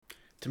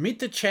To meet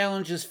the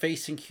challenges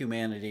facing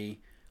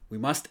humanity, we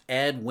must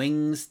add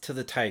wings to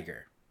the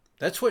tiger.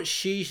 That's what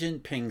Xi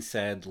Jinping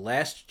said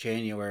last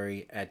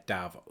January at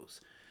Davos.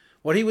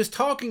 What he was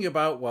talking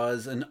about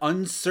was an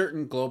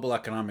uncertain global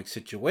economic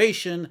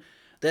situation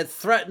that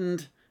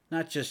threatened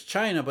not just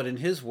China, but in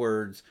his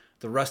words,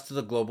 the rest of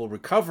the global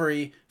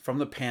recovery from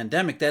the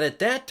pandemic that at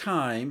that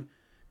time,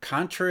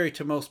 contrary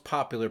to most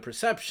popular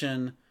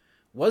perception,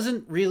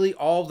 wasn't really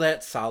all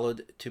that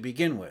solid to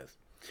begin with.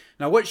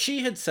 Now, what Xi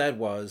had said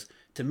was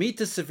to meet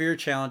the severe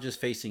challenges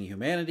facing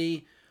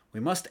humanity, we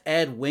must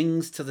add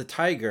wings to the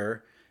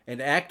tiger and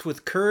act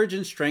with courage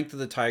and strength of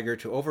the tiger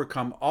to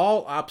overcome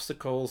all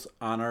obstacles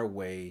on our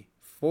way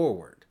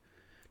forward.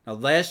 Now,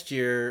 last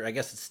year, I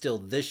guess it's still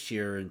this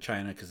year in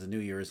China because the new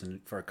year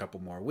isn't for a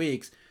couple more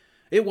weeks,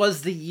 it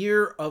was the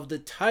year of the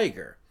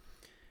tiger.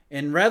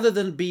 And rather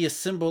than be a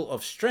symbol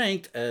of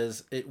strength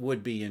as it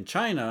would be in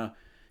China,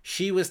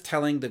 she was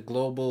telling the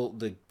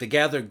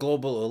gathered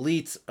global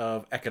elites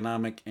of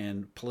economic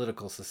and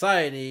political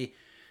society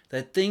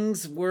that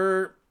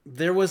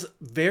there was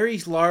very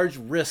large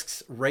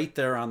risks right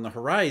there on the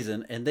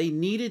horizon, and they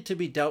needed to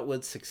be dealt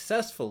with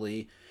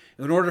successfully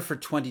in order for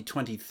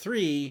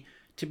 2023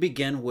 to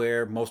begin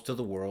where most of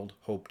the world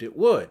hoped it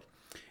would.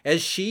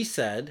 As she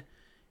said,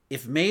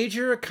 if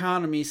major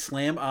economies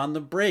slam on the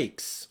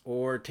brakes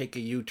or take a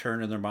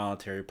U-turn in their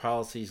monetary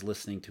policies,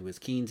 listening to his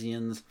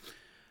Keynesians,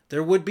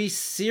 there would be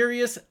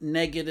serious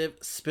negative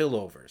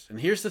spillovers.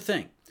 And here's the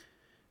thing.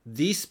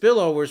 These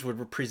spillovers would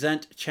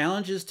represent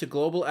challenges to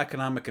global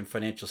economic and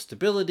financial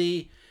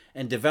stability,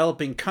 and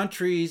developing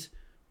countries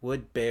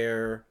would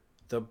bear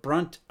the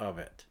brunt of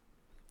it.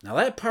 Now,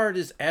 that part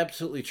is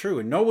absolutely true,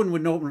 and no one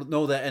would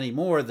know that any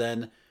more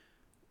than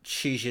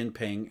Xi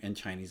Jinping and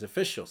Chinese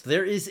officials.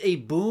 There is a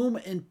boom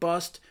and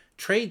bust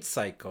trade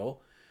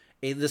cycle,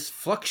 this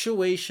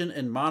fluctuation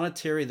in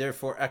monetary,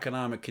 therefore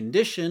economic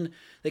condition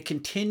that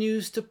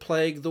continues to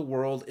plague the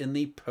world in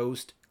the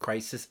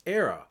post-crisis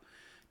era.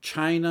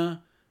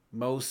 China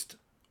most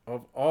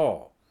of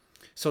all.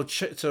 So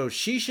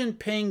Xi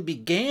Jinping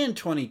began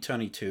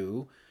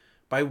 2022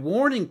 by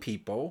warning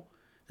people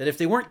that if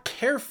they weren't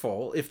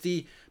careful, if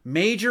the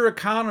major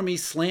economy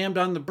slammed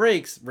on the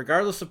brakes,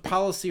 regardless of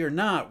policy or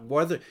not,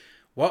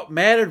 what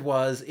mattered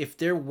was if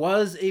there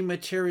was a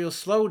material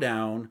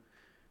slowdown,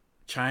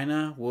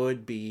 China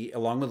would be,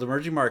 along with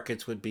emerging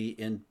markets, would be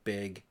in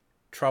big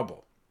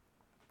trouble.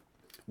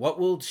 What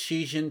will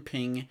Xi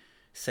Jinping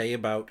say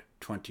about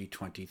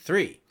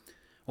 2023?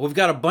 Well, we've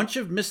got a bunch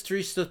of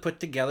mysteries to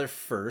put together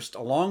first,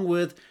 along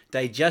with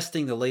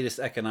digesting the latest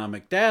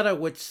economic data,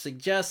 which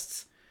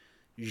suggests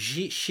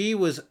Xi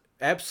was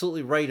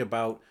absolutely right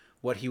about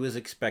what he was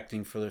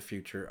expecting for the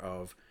future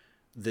of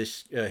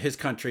his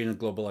country and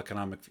global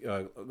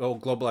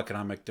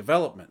economic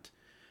development.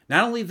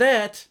 Not only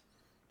that,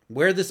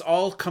 where this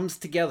all comes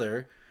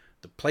together,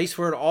 the place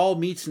where it all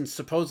meets and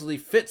supposedly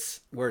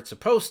fits where it's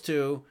supposed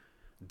to,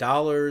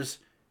 dollars,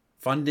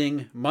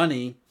 funding,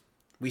 money,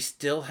 we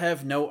still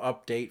have no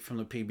update from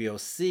the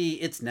PBOC.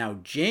 It's now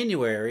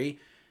January.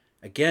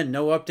 Again,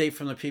 no update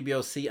from the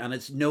PBOC on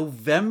its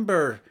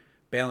November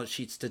balance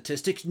sheet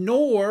statistics,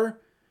 nor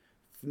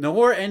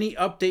any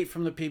update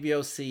from the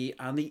PBOC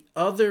on the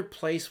other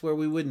place where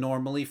we would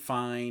normally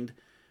find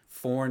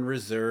foreign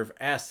reserve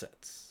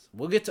assets.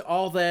 We'll get to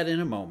all that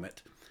in a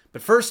moment.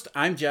 But first,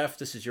 I'm Jeff.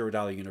 This is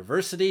Eurodollar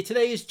University.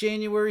 Today is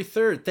January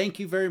 3rd. Thank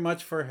you very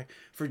much for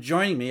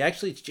joining me.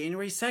 Actually, it's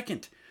January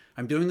 2nd.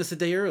 I'm doing this a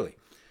day early.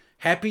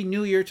 Happy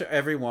New Year to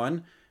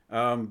everyone.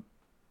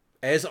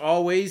 As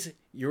always,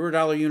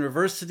 Eurodollar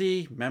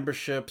University,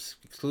 memberships,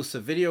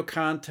 exclusive video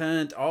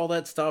content, all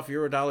that stuff,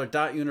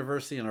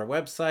 eurodollar.university on our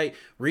website,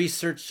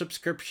 research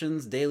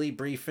subscriptions, daily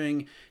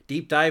briefing,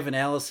 deep dive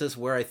analysis,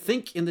 where I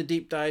think in the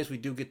deep dives we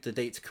do get the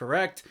dates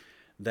correct.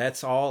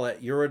 That's all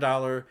at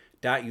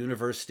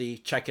eurodollar.university.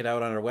 Check it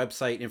out on our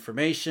website.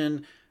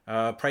 Information,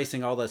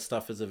 pricing, all that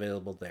stuff is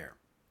available there.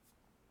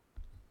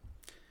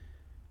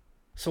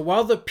 So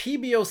while the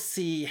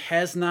PBOC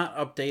has not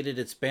updated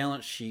its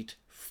balance sheet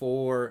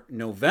for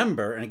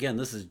November, and again,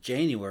 this is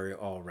January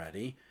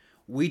already,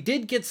 we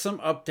did get some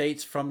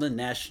updates from the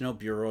National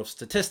Bureau of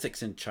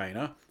Statistics in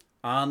China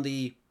on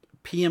the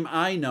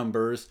PMI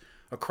numbers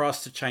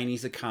across the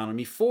Chinese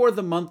economy for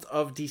the month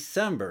of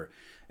December.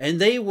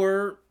 And they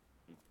were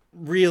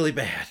really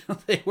bad.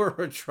 They were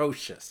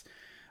atrocious.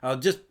 I'll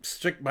just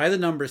stick by the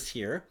numbers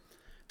here.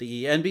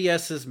 The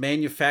NBS's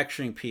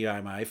manufacturing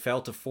PMI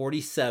fell to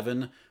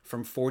 47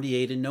 from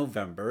 48 in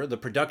November. The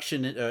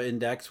production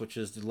index, which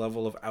is the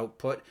level of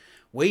output,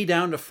 way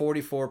down to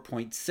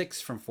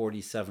 44.6 from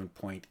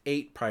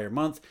 47.8 prior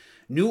month.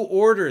 New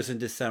orders in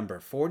December,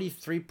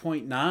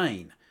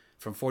 43.9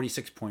 from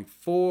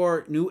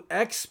 46.4. New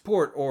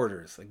export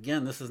orders,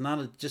 again, this is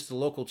not just a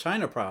local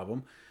China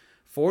problem,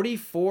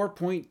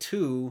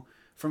 44.2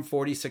 from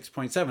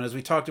 46.7. As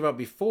we talked about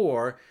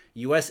before,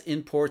 U.S.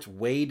 imports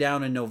way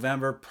down in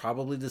November,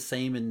 probably the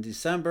same in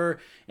December.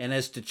 And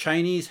as the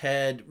Chinese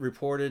had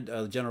reported,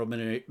 the General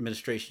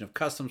Administration of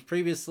Customs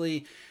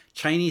previously,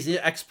 Chinese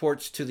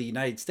exports to the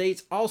United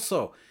States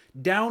also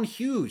down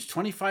huge,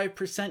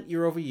 25%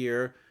 year over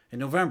year in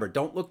November.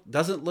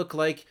 Doesn't look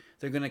like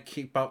they're going to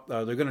keep up.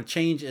 They're going to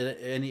change at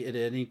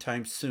any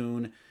time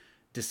soon,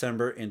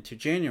 December into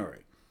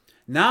January.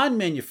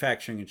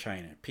 Non-manufacturing in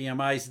China,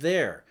 PMI's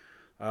there.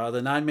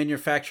 The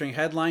non-manufacturing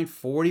headline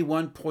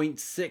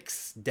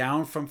 41.6,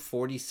 down from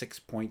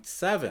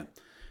 46.7.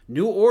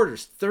 New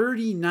orders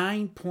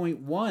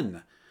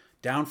 39.1,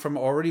 down from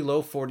already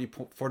low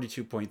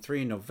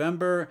 42.3 in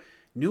November.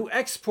 New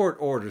export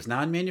orders,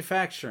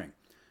 non-manufacturing,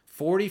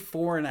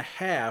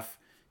 44.5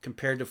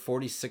 compared to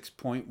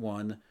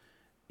 46.1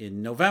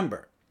 in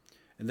November.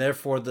 And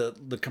therefore,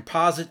 the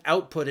composite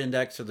output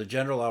index, or the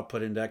general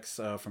output index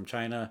from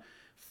China,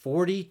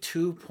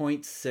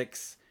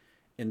 42.6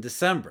 in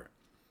December.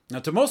 Now,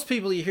 to most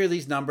people, you hear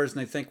these numbers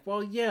and they think,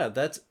 well, yeah,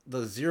 that's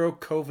the zero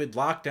COVID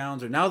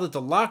lockdowns, or now that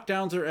the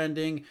lockdowns are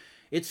ending,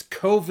 it's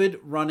COVID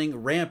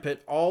running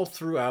rampant all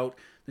throughout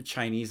the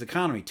Chinese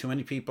economy. Too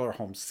many people are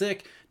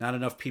homesick, not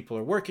enough people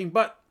are working.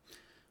 But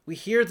we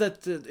hear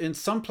that in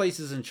some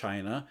places in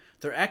China,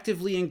 they're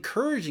actively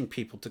encouraging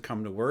people to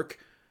come to work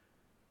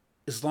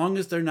as long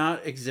as they're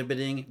not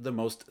exhibiting the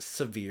most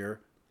severe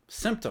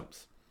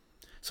symptoms.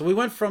 So we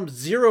went from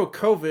zero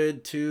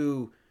COVID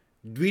to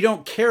we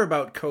don't care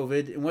about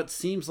COVID in what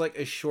seems like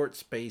a short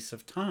space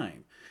of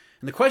time.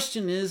 And the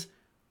question is,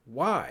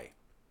 why?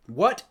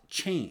 What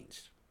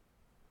changed?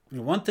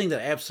 And one thing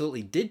that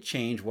absolutely did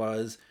change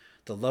was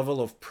the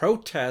level of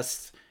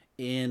protests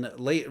in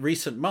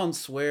recent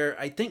months, where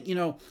I think,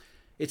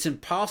 it's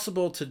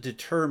impossible to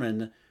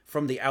determine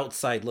from the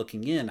outside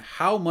looking in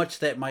how much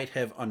that might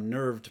have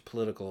unnerved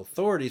political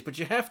authorities. But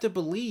you have to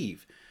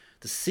believe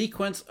the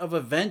sequence of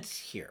events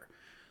here.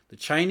 The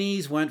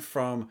Chinese went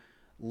from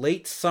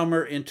late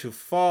summer into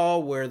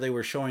fall, where they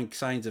were showing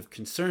signs of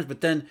concerns.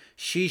 But then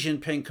Xi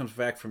Jinping comes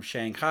back from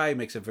Shanghai,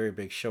 makes a very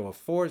big show of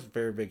force,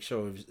 very big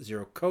show of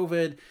zero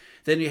COVID.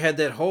 Then you had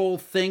that whole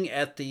thing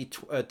at the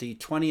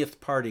 20th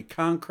Party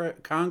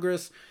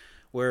Congress,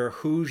 where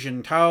Hu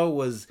Jintao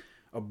was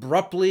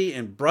abruptly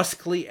and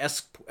brusquely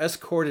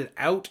escorted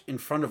out in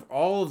front of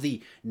all of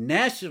the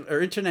national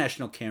or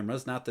international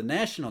cameras, not the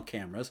national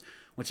cameras,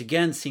 which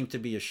again seemed to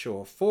be a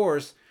show of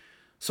force.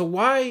 So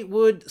why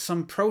would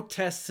some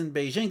protests in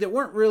Beijing that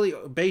weren't really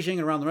Beijing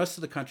and around the rest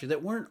of the country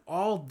that weren't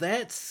all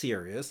that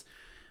serious,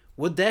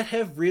 would that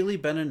have really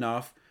been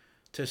enough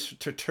to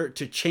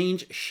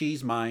change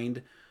Xi's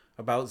mind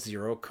about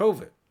zero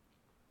COVID?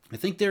 I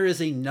think there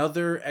is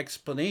another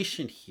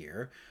explanation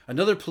here,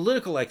 another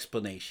political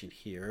explanation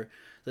here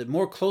that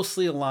more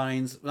closely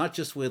aligns not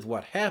just with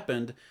what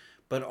happened,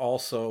 but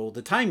also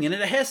the timing. And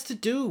it has to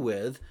do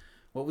with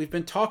what we've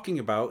been talking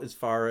about as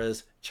far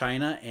as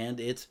China and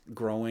its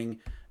growing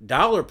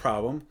dollar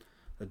problem,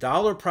 the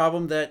dollar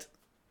problem that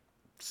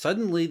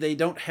suddenly they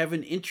don't have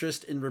an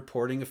interest in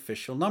reporting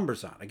official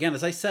numbers on. Again,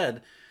 as I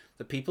said,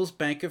 the People's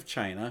Bank of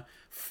China,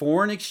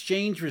 foreign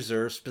exchange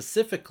reserves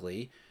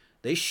specifically,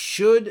 they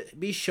should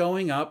be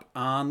showing up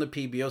on the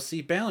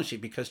PBOC balance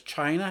sheet because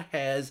China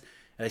has,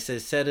 as I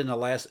said in the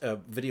last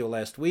video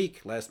last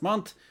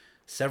month,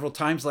 several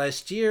times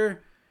last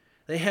year,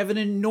 they have an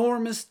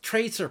enormous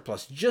trade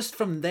surplus. Just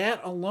from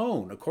that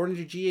alone, according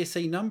to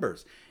GSA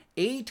numbers,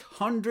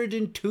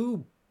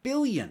 802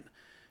 billion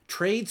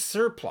trade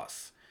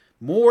surplus.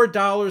 More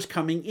dollars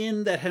coming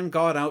in that have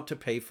gone out to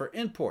pay for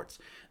imports.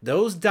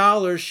 Those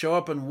dollars show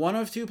up in one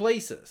of two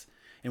places.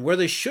 And where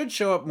they should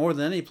show up more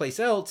than any place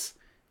else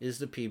is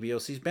the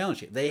PBOC's balance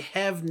sheet. They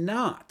have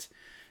not.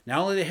 Not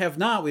only they have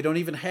not, we don't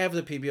even have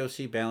the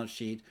PBOC balance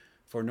sheet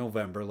for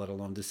November, let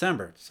alone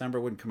December. December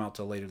wouldn't come out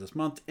till later this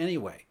month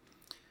anyway.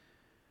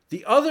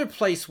 The other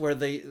place where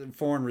the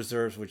foreign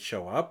reserves would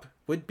show up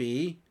would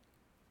be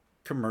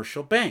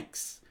commercial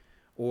banks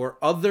or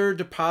other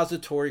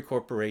depository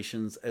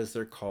corporations, as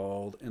they're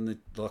called in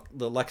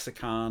the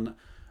lexicon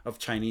of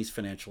Chinese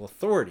financial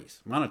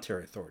authorities,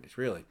 monetary authorities,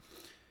 really.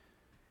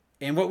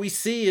 And what we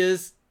see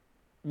is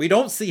we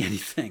don't see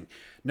anything.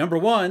 Number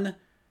one,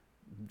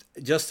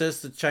 just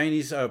as the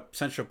Chinese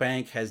central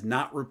bank has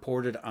not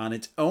reported on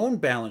its own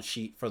balance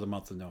sheet for the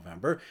month of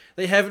November,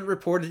 they haven't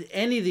reported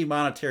any of the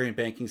monetary and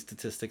banking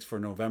statistics for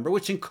November,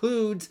 which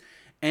includes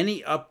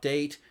any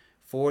update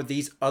for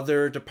these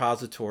other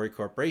depository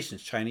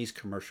corporations, Chinese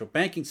commercial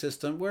banking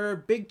system, where a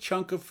big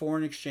chunk of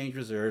foreign exchange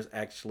reserves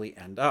actually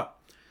end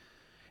up.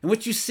 And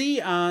what you see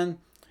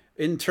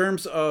in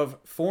terms of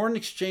foreign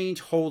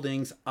exchange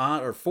holdings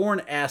on, or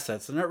foreign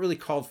assets, they're not really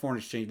called foreign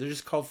exchange, they're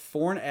just called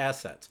foreign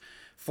assets.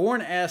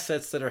 Foreign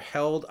assets that are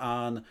held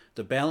on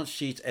the balance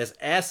sheets as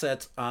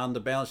assets on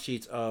the balance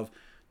sheets of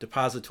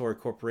depository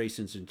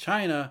corporations in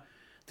China,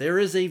 there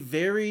is a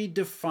very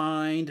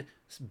defined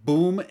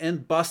boom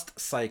and bust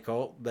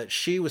cycle that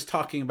Xi was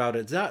talking about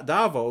at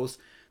Davos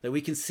that we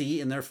can see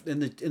in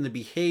the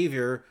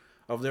behavior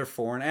of their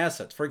foreign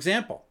assets. For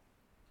example,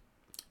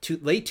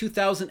 late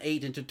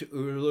 2008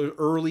 into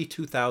early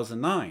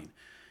 2009,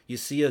 you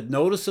see a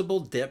noticeable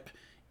dip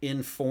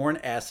in foreign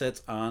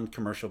assets on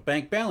commercial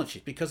bank balance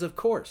sheets because, of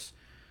course,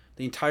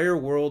 the entire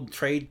world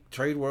trade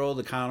world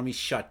economy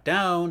shut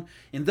down,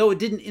 and though it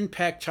didn't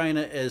impact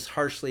China as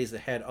harshly as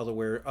it had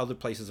other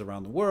places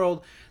around the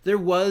world, there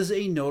was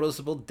a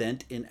noticeable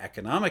dent in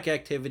economic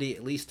activity,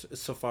 at least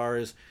so far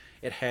as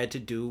it had to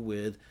do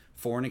with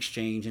foreign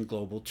exchange and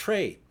global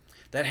trade.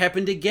 That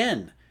happened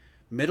again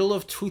middle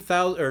of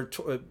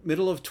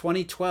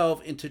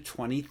 2012 into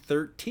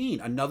 2013,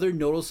 another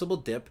noticeable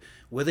dip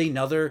with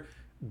another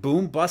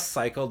boom bust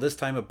cycle, this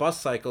time a bust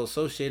cycle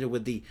associated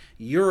with the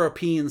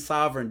European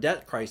sovereign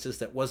debt crisis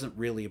that wasn't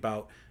really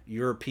about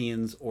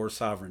Europeans or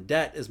sovereign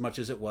debt as much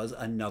as it was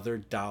another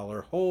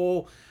dollar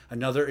hole,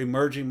 another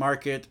emerging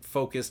market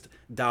focused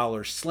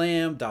dollar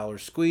slam, dollar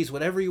squeeze,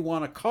 whatever you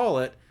want to call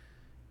it.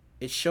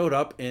 It showed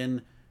up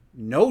in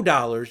no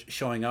dollars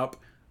showing up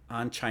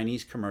on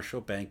Chinese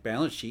commercial bank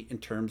balance sheet in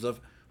terms of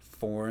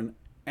foreign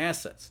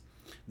assets.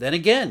 Then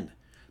again,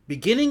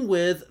 beginning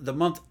with the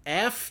month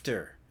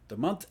after the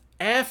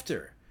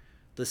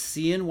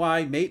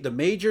CNY, the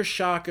major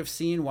shock of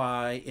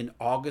CNY in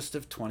August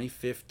of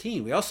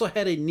 2015. We also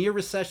had a near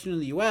recession in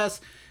the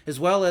U.S. as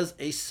well as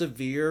a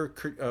severe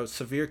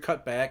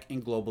cutback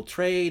in global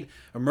trade,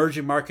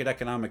 emerging market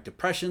economic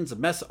depressions, a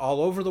mess all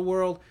over the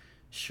world.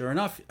 Sure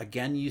enough,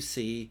 again you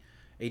see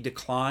a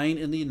decline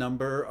in the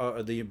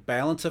the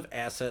balance of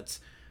assets,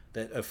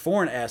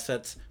 foreign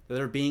assets that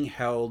are being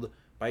held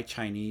by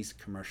Chinese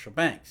commercial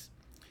banks.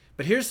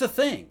 But here's the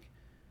thing.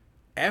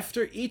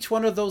 After each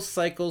one of those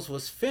cycles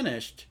was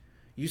finished,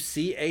 you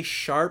see a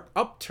sharp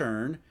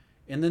upturn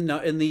in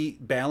the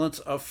balance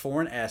of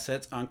foreign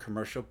assets on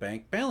commercial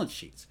bank balance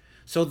sheets.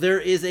 So there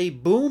is a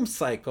boom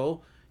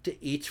cycle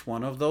to each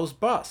one of those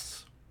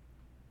busts.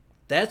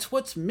 That's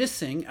what's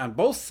missing on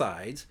both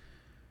sides,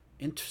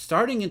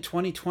 starting in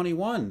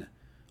 2021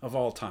 of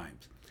all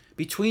times.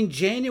 Between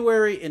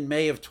January and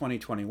May of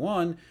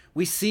 2021,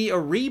 we see a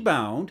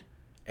rebound,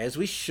 as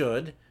we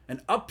should,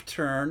 an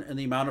upturn in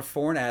the amount of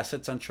foreign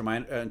assets on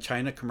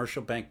China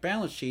commercial bank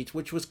balance sheets,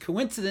 which was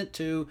coincident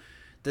to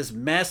this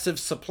massive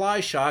supply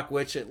shock,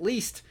 which at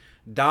least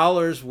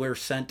dollars were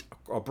sent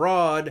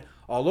abroad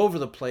all over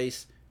the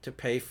place to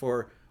pay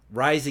for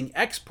rising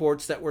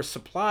exports that were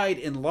supplied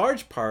in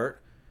large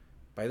part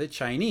by the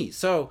Chinese.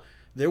 So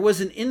there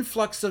was an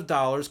influx of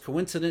dollars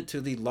coincident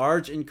to the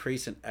large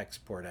increase in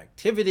export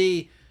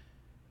activity,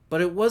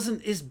 but it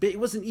wasn't as big, it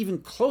wasn't even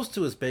close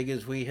to as big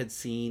as we had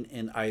seen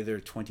in either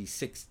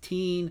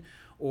 2016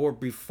 or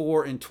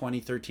before in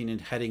 2013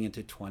 and heading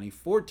into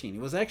 2014.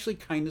 It was actually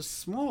kind of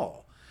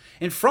small.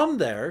 And from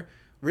there,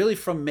 really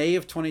from May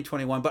of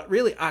 2021, but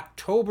really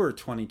October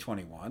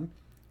 2021,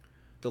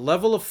 the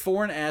level of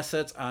foreign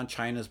assets on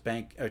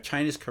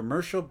China's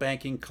commercial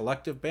banking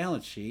collective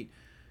balance sheet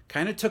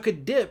kind of took a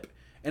dip,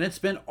 and it's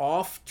been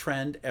off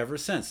trend ever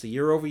since. The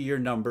year-over-year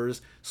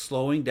numbers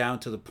slowing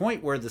down to the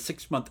point where the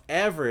 6-month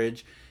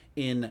average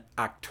in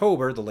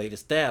October, the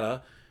latest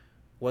data,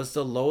 was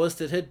the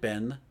lowest it had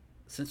been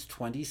since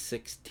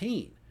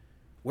 2016.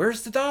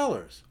 Where's the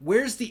dollars?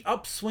 Where's the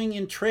upswing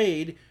in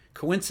trade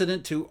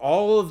coincident to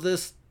all of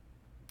this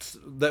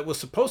that was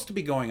supposed to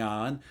be going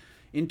on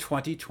in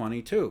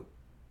 2022?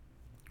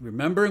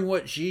 Remembering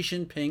what Xi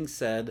Jinping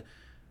said,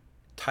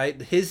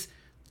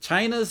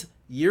 China's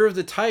Year of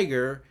the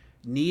Tiger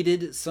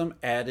needed some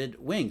added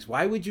wings.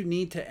 Why would you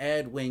need to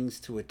add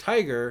wings to a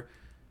tiger?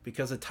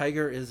 Because a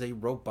tiger is a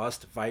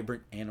robust,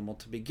 vibrant animal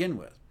to begin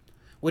with.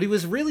 What he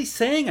was really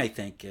saying, I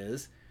think,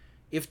 is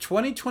if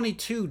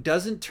 2022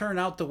 doesn't turn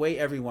out the way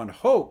everyone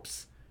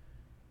hopes,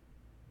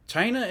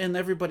 China and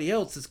everybody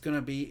else is going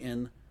to be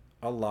in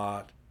a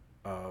lot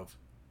of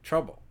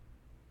trouble.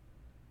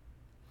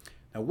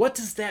 Now, what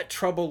does that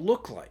trouble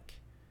look like?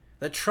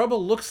 That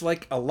trouble looks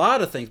like a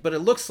lot of things, but it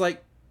looks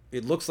like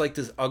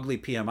this ugly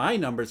PMI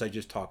numbers I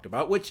just talked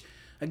about, which,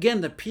 again,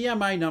 the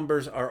PMI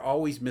numbers are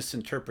always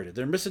misinterpreted.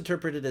 They're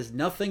misinterpreted as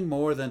nothing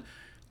more than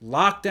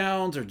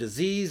lockdowns or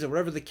disease or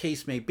whatever the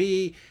case may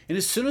be. And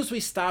as soon as we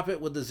stop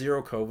it with the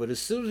zero COVID, as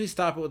soon as we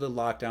stop it with the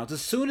lockdowns,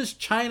 as soon as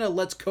China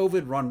lets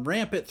COVID run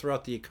rampant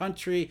throughout the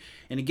country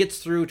and it gets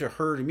through to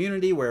herd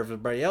immunity where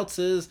everybody else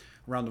is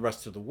around the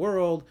rest of the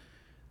world,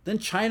 then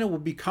China will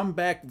become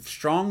back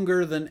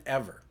stronger than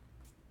ever.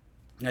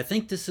 And I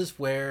think this is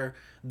where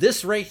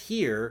this right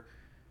here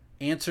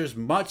answers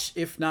much,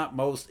 if not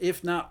most,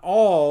 if not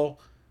all,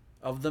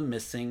 of the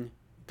missing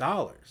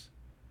dollars.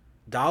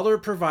 Dollar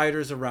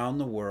providers around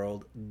the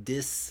world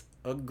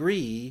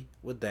disagree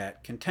with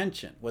that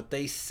contention. What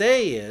they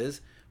say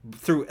is,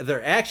 through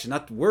their action,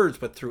 not words,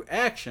 but through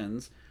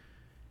actions,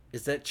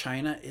 is that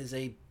China is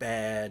a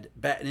bad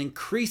bet, an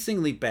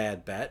increasingly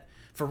bad bet,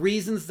 for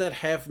reasons that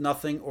have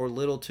nothing or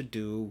little to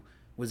do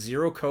with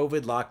zero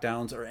COVID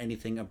lockdowns or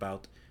anything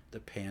about the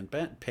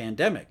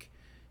pandemic.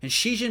 And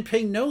Xi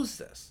Jinping knows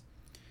this.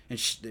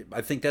 And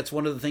I think that's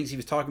one of the things he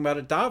was talking about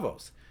at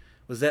Davos,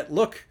 was that,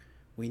 look,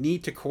 we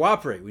need to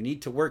cooperate. We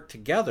need to work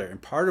together.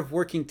 And part of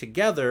working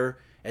together,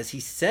 as he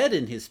said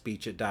in his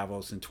speech at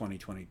Davos in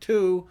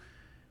 2022,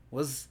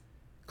 was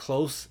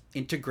close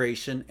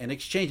integration and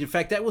exchange. In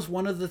fact, that was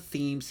one of the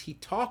themes he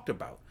talked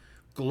about.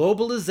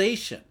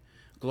 Globalization.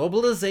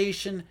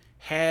 Globalization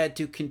had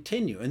to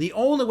continue. And the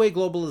only way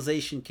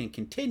globalization can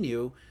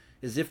continue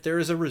is if there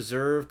is a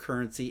reserve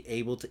currency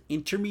able to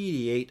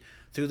intermediate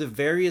through the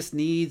various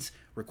needs,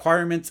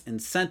 requirements,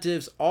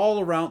 incentives all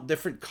around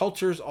different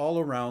cultures all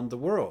around the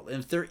world.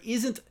 And if there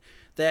isn't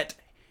that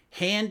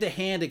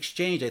hand-to-hand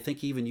exchange, I think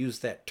he even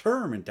used that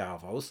term in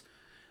Davos,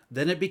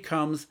 then it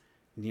becomes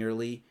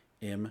nearly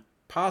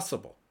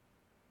impossible.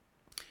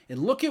 And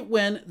look at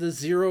when the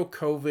zero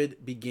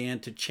COVID began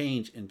to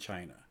change in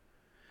China.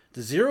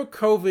 The zero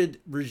COVID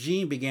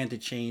regime began to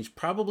change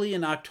probably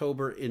in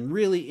October and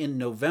really in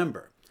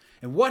November.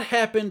 And what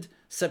happened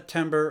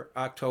September,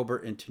 October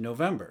into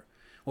November?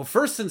 Well,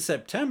 first in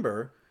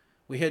September,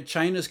 we had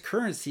China's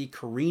currency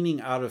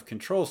careening out of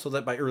control so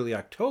that by early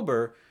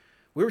October,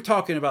 we were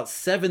talking about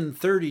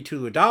 7.30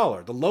 to a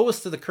dollar. The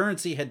lowest of the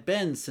currency had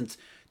been since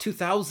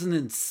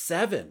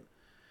 2007.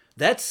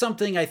 That's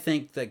something I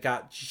think that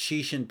got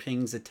Xi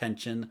Jinping's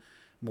attention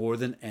more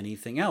than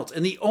anything else.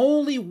 And the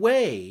only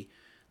way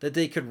that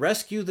they could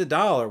rescue the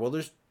dollar, well,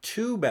 there's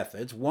two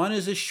methods. One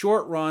is a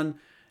short run,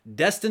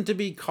 destined to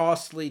be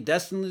costly,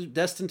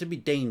 destined to be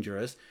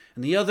dangerous,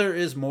 and the other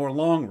is more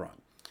long run.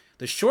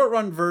 The short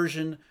run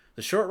version,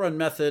 the short run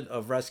method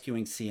of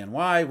rescuing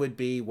CNY would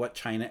be what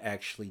China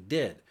actually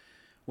did,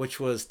 which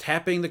was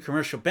tapping the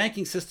commercial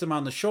banking system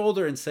on the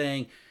shoulder and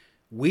saying,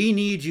 we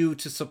need you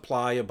to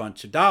supply a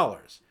bunch of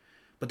dollars.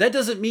 But that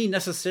doesn't mean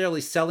necessarily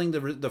selling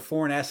the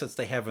foreign assets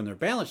they have on their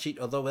balance sheet,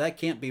 although that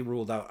can't be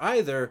ruled out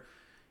either.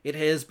 It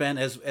has been,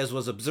 as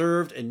was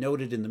observed and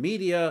noted in the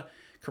media,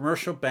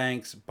 commercial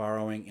banks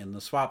borrowing in the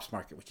swaps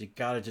market, which you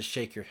got to just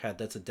shake your head.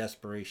 That's a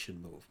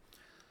desperation move.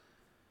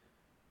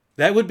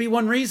 That would be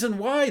one reason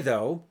why,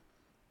 though,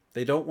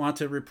 they don't want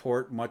to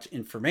report much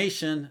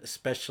information,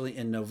 especially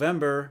in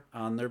November,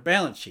 on their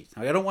balance sheets.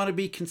 Now, I don't want to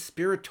be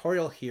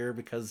conspiratorial here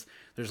because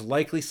there's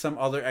likely some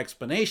other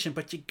explanation,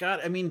 but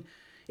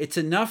it's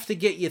enough to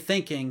get you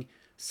thinking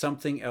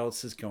something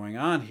else is going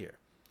on here.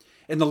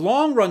 And the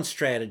long run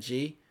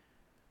strategy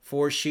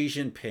for Xi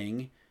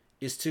Jinping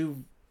is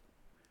to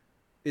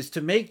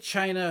make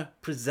China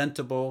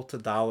presentable to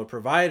dollar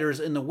providers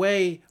in the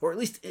way, or at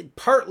least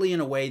partly in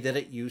a way that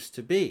it used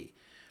to be.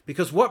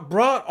 Because what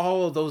brought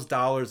all of those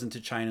dollars into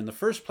China in the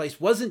first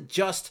place wasn't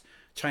just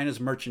China's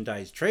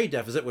merchandise trade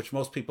deficit, which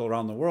most people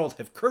around the world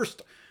have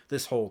cursed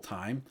this whole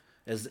time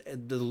as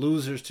the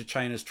losers to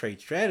China's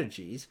trade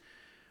strategies,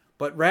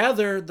 but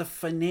rather the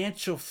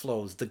financial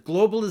flows, the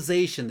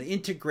globalization, the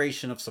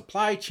integration of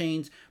supply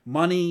chains,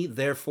 money,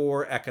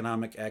 therefore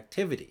economic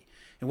activity.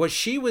 And what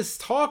she was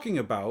talking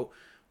about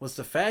was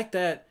the fact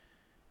that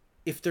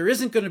if there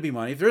isn't going to be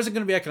money, if there isn't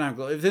going to be economic,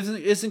 if there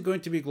isn't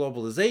going to be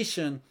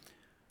globalization,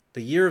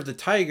 the year of the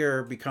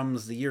tiger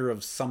becomes the year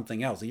of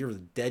something else, the year of the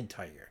dead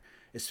tiger.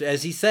 It's,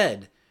 as he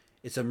said,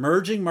 it's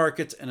emerging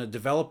markets and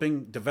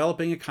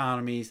developing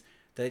economies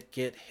that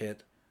get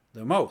hit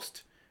the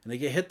most. And they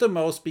get hit the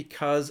most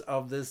because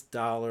of this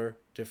dollar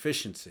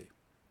deficiency.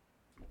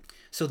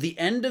 So the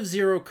end of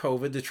zero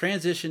COVID, the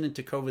transition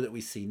into COVID that we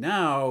see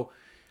now,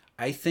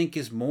 I think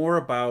is more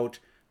about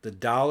the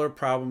dollar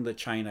problem that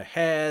China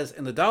has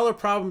and the dollar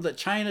problem that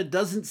China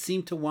doesn't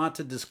seem to want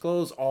to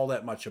disclose all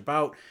that much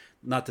about,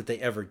 not that they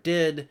ever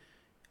did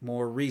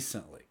more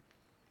recently.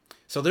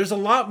 So there's a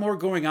lot more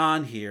going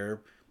on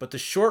here, but the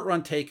short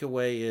run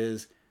takeaway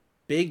is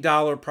big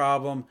dollar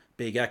problem,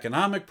 big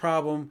economic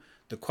problem.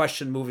 The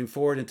question moving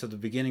forward into the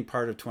beginning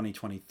part of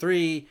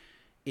 2023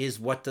 is,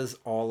 what does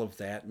all of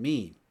that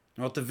mean?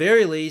 Well, at the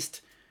very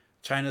least,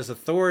 China's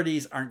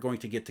authorities aren't going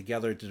to get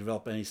together to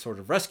develop any sort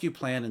of rescue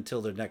plan until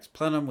their next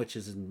plenum, which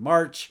is in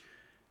March.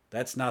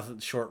 That's not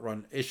a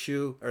short-run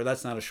issue, or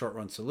that's not a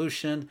short-run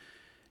solution.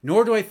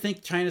 Nor do I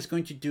think China's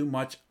going to do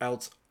much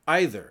else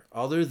either,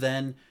 other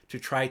than to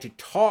try to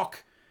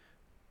talk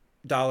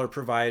dollar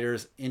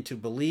providers into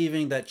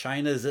believing that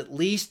China is at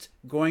least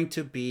going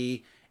to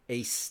be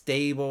a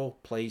stable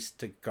place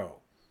to go.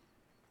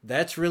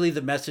 That's really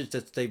the message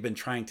that they've been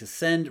trying to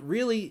send,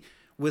 really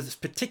with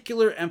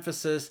particular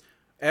emphasis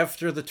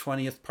after the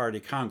 20th Party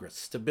Congress.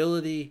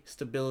 Stability,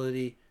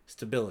 stability,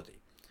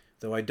 stability.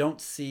 Though I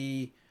don't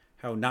see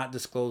how not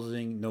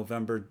disclosing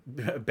November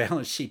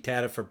balance sheet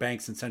data for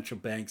banks and central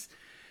banks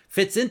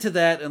fits into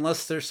that,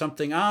 unless there's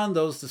something on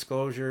those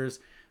disclosures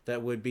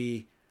that would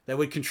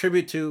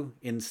contribute to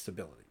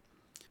instability.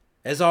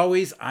 As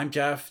always, I'm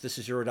Jeff. This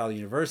is Eurodollar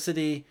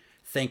University.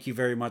 Thank you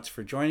very much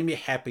for joining me.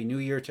 Happy New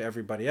Year to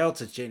everybody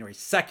else. It's January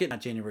 2nd,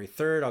 not January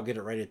 3rd. I'll get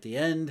it right at the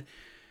end.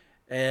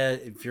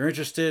 If you're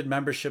interested,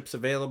 memberships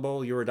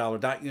available,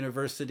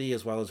 eurodollar.university,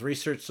 as well as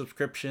research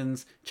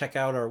subscriptions. Check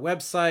out our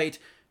website.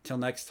 Till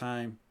next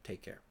time,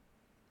 take care.